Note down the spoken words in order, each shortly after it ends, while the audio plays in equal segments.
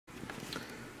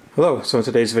Hello, so in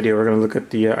today's video we're going to look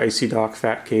at the IcyDock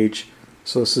FatCage.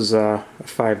 So this is a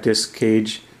 5-disc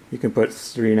cage. You can put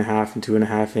 3.5 and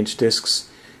 2.5 inch discs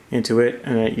into it,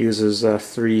 and it uses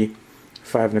 3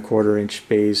 5.25 inch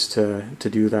bays to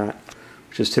do that,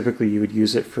 which is typically you would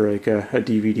use it for like a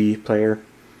DVD player.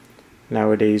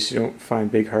 Nowadays you don't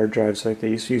find big hard drives like they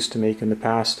used to make in the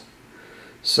past.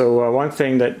 So one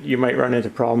thing that you might run into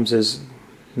problems is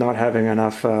not having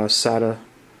enough SATA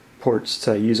ports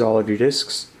to use all of your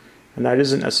discs. And that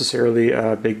isn't necessarily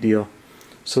a big deal.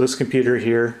 So this computer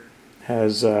here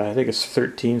has, I think it's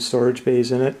 13 storage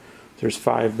bays in it. There's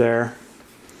 5 there.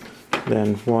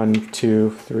 Then 1, 2,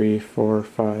 3, 4,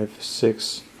 5,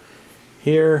 6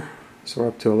 here. So we're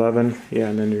up to 11. Yeah,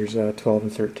 and then there's 12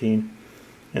 and 13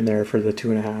 in there for the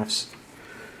 2.5s.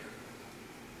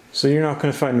 So you're not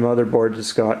going to find a motherboard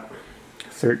that's got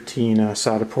 13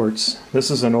 SATA ports. This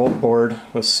is an old board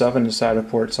with 7 SATA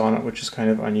ports on it, which is kind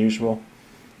of unusual.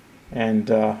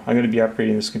 And I'm going to be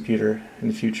upgrading this computer in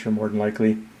the future more than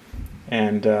likely,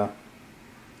 and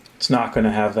it's not going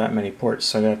to have that many ports,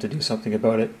 so I'm going to have to do something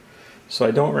about it. So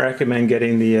I don't recommend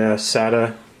getting the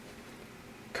SATA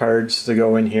cards to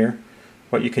go in here.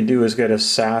 What you can do is get a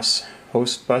SAS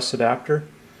host bus adapter,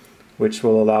 which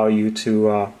will allow you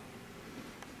to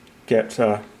get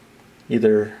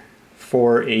either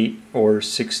 4, 8, or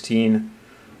 16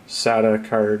 SATA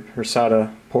card or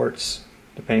SATA ports,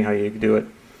 depending how you do it.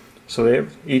 So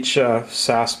each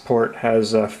SAS port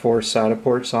has 4 SATA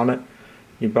ports on it.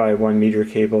 You buy 1 meter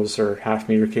cables or half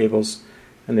meter cables,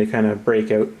 and they kind of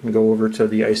break out and go over to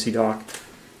the IcyDock.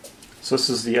 So this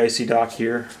is the IcyDock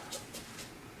here.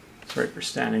 Sorry for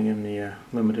standing in the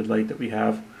limited light that we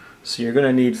have. So you're going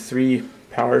to need 3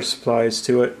 power supplies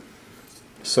to it.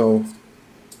 So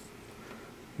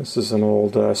this is an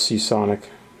old Seasonic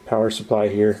power supply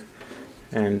here,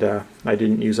 and I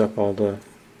didn't use up all the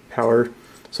power.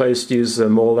 So I just use the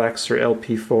Molex or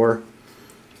LP4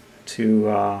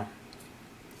 to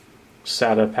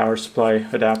SATA power supply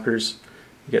adapters.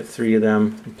 You get 3 of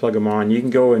them and plug them on. You can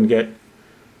go and get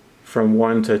from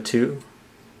 1 to 2,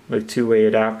 like 2-way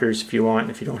adapters if you want,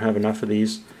 if you don't have enough of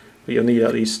these. But you'll need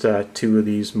at least 2 of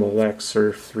these Molex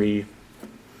or 3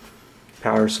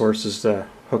 power sources to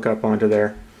hook up onto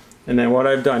there. And then what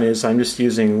I've done is I'm just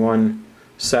using 1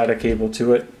 SATA cable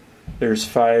to it. There's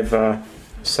 5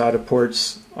 SATA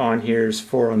ports on here. There's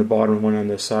 4 on the bottom, 1 on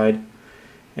the side,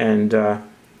 and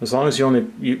as long as you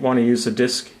only want to use the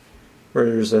disc where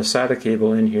there's a SATA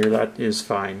cable in here, that is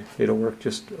fine. It'll work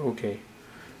just okay,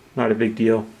 not a big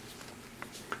deal.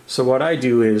 So what I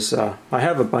do is I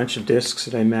have a bunch of discs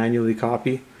that I manually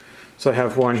copy. So I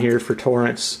have one here for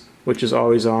torrents, which is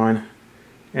always on,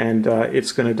 and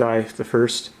it's going to die the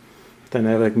first. Then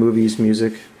I have like movies,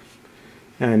 music,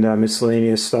 and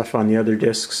miscellaneous stuff on the other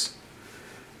discs.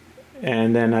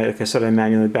 And then, like I said, I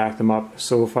manually back them up.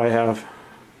 So if I have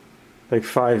like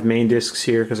 5 main discs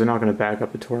here, because I'm not going to back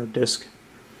up a torrent disk,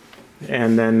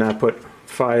 and then put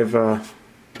 5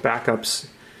 backups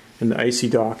in the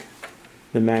IcyDock,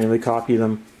 then manually copy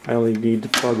them. I only need to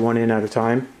plug 1 in at a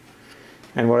time.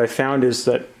 And what I found is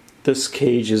that this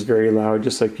cage is very loud,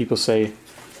 just like people say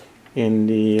in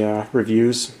the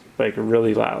reviews, like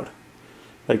really loud.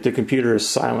 Like the computer is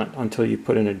silent until you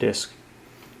put in a disc.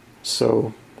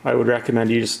 So I would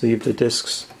recommend you just leave the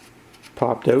discs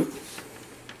popped out.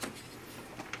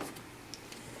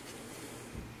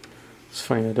 It's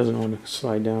funny, it doesn't want to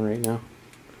slide down right now.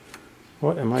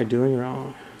 What am I doing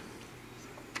wrong?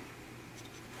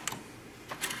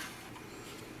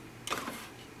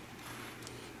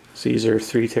 So these are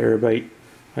 3 terabyte.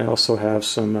 I also have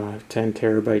some 10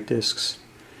 terabyte discs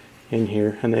in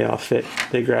here, and they all fit.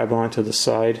 They grab onto the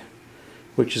side,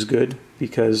 which is good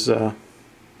because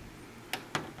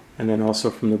and then also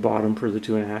from the bottom for the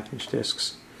 2.5 inch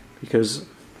discs, because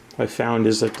I found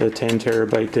is that the 10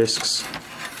 terabyte discs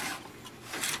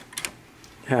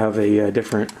have a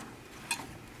different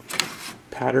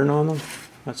pattern on them.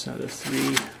 That's another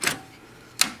 3.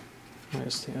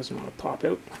 This thing doesn't want to pop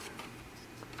out.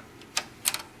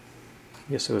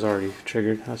 I guess it was already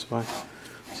triggered, that's why.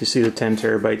 So you see the 10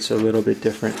 terabytes are a little bit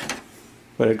different,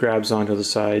 but it grabs onto the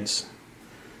sides.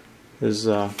 There's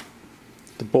the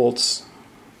bolts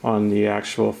on the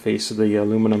actual face of the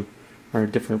aluminum are in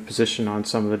a different position on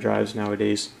some of the drives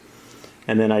nowadays,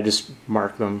 and then I just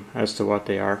mark them as to what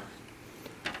they are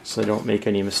so I don't make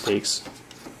any mistakes.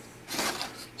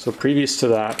 So previous to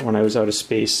that, when I was out of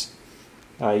space,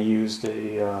 I used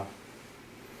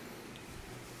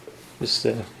just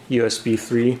a USB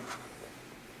 3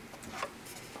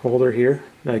 holder here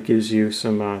that gives you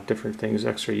some different things,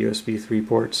 extra USB 3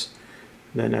 ports,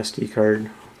 then SD card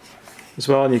as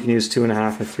well, and you can use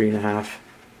 2.5 and 3.5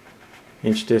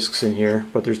 inch discs in here,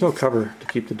 but there's no cover to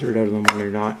keep the dirt out of them when they're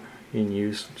not in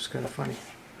use, which is kind of funny.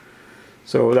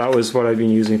 So that was what I've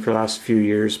been using for the last few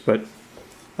years, but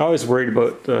I was worried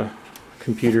about the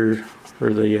computer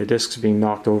or the discs being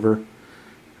knocked over.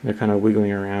 They're kind of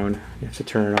wiggling around. You have to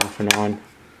turn it off and on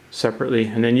separately.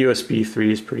 And then USB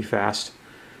 3 is pretty fast,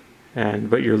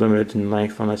 but you're limited in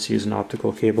length unless you use an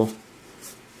optical cable.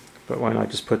 But why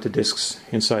not just put the discs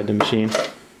inside the machine?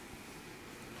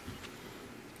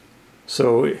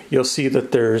 So you'll see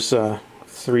that there's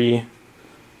 3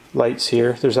 lights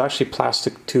here. There's actually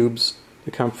plastic tubes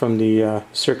that come from the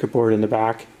circuit board in the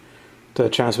back to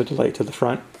transmit the light to the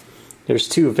front. There's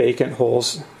 2 vacant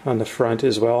holes on the front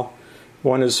as well.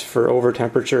 One is for over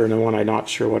temperature and the one I'm not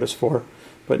sure what it's for,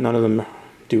 but none of them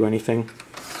do anything.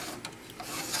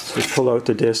 So you pull out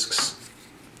the discs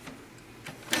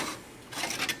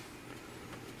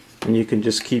and you can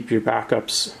just keep your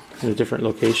backups in a different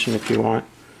location if you want.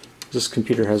 This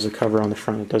computer has a cover on the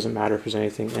front. It doesn't matter if there's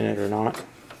anything in it or not.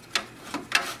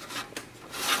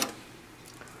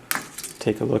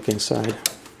 Take a look inside.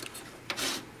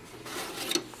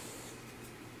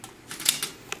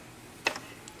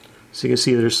 So you can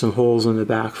see there's some holes in the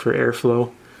back for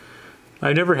airflow.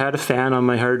 I never had a fan on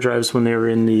my hard drives when they were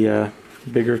in the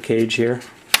bigger cage here.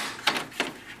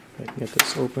 If I can get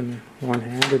this open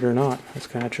one-handed or not, that's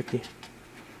kind of tricky.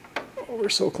 Oh, we're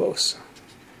so close.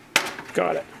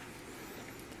 Got it.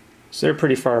 So they're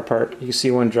pretty far apart. You can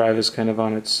see one drive is kind of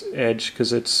on its edge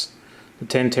because it's the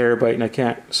 10 terabyte and I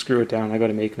can't screw it down. I got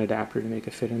to make an adapter to make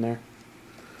it fit in there.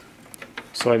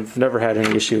 So I've never had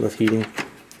any issue with heating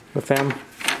with them.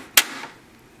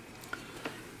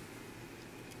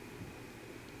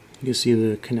 You can see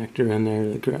the connector in there,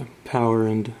 the power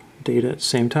and data at the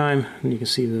same time, and you can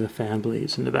see the fan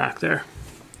blades in the back there.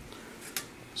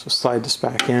 So slide this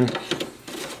back in.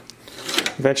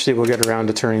 Eventually we'll get around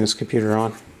to turning this computer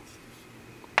on.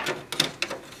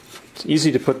 It's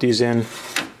easy to put these in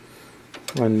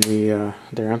when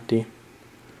they're empty.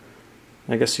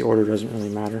 I guess the order doesn't really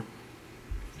matter.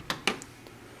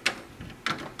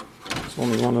 So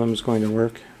only one of them is going to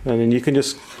work. And then you can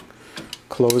just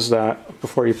close that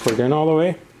before you put it in all the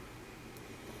way.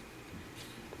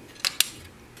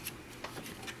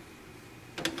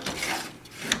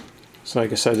 So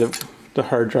like I said, the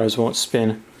hard drives won't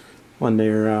spin when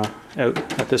they're out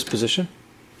at this position.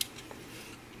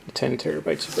 The 10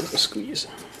 terabytes is a bit of a squeeze.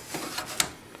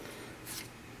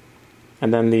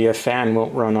 And then the fan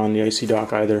won't run on the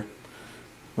IcyDock either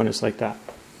when it's like that.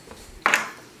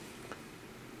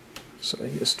 So I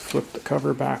just flip the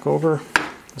cover back over.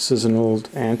 This is an old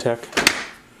Antec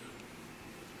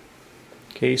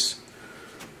case.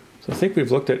 So I think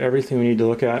we've looked at everything we need to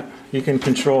look at. You can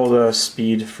control the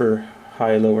speed for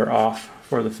high, low, or off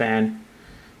for the fan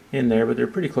in there, but they're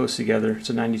pretty close together. It's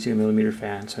a 92mm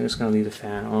fan, so I'm just going to leave the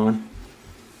fan on.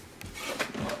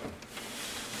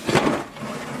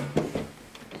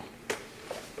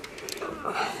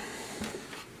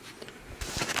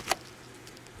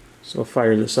 So I'll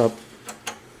fire this up.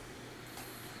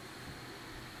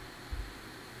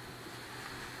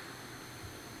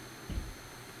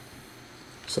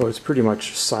 So it's pretty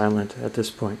much silent at this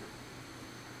point.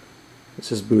 It's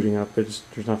just booting up. There's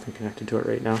nothing connected to it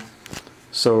right now.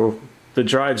 So the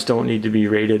drives don't need to be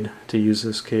rated to use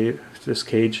this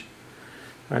cage.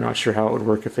 I'm not sure how it would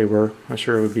work if they were. I'm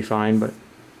sure it would be fine, but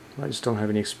I just don't have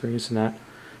any experience in that.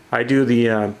 I do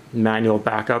the manual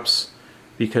backups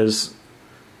because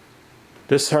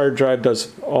this hard drive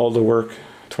does all the work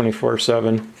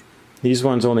 24/7. These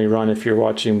ones only run if you're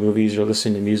watching movies or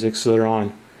listening to music, so they're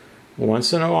on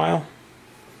once in a while.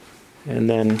 And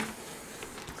then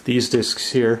these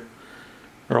discs here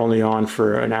are only on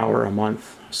for an hour a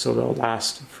month, so they'll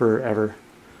last forever.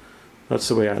 That's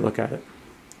the way I look at it.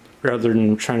 Rather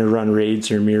than trying to run RAIDs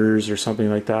or mirrors or something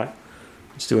like that,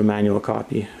 just do a manual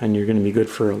copy and you're going to be good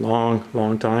for a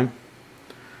long time.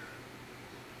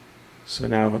 So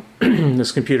now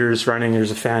this computer is running.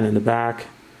 There's a fan in the back,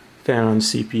 fan on the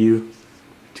CPU,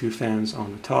 2 fans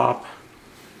on the top.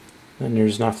 And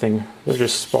there's nothing. There's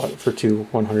just a spot for 2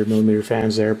 100mm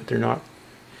fans there, but they're not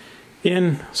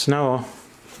in. So now I'll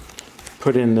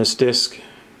put in this disc.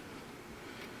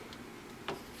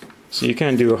 So you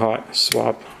can do a hot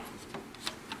swap.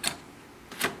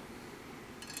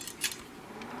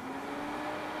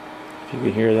 If you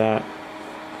can hear that.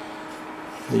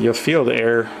 You'll feel the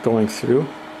air going through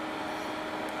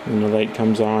when the light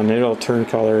comes on. It'll turn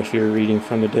color if you're reading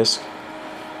from the disc.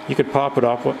 You could pop it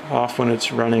off when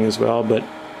it's running as well, but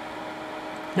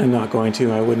I'm not going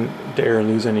to. I wouldn't dare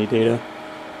lose any data.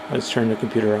 I just turn the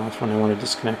computer off when I want to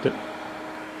disconnect it.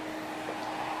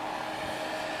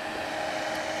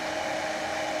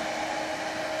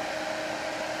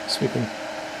 So we can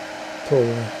pull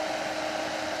the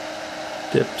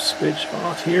dip switch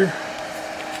off here.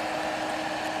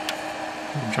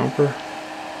 Jumper.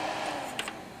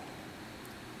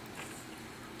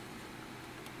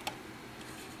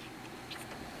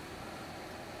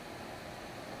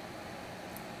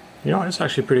 You know, it's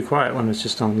actually pretty quiet when it's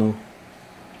just on low.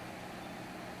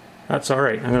 That's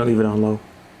alright, I'm going to leave it on low.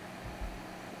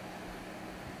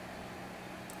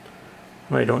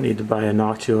 I don't need to buy a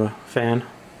Noctua fan.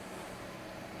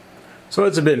 So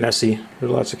it's a bit messy.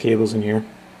 There's lots of cables in here.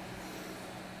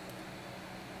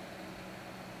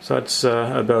 So that's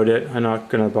about it. I'm not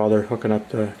going to bother hooking up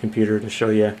the computer to show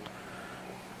you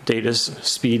data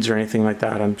speeds or anything like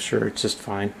that. I'm sure it's just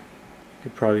fine. You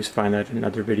could probably find that in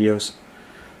other videos.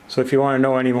 So if you want to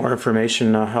know any more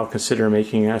information, I'll consider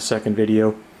making a second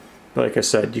video. But like I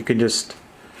said, you can just,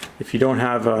 if you don't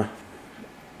have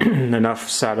enough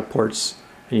SATA ports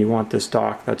and you want this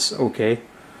dock, that's okay.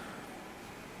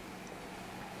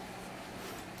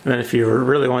 And then if you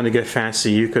really want to get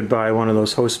fancy, you could buy one of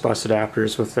those host bus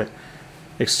adapters with the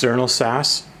external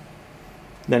SAS,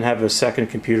 then have a second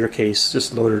computer case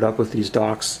just loaded up with these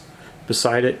docks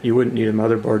beside it. You wouldn't need a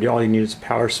motherboard, all you need is a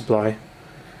power supply.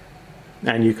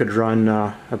 And you could run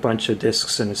a bunch of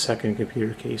disks in a second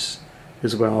computer case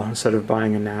as well, instead of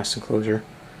buying a NAS enclosure.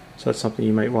 So that's something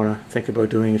you might want to think about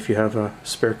doing if you have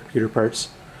spare computer parts.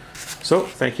 So,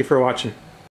 thank you for watching.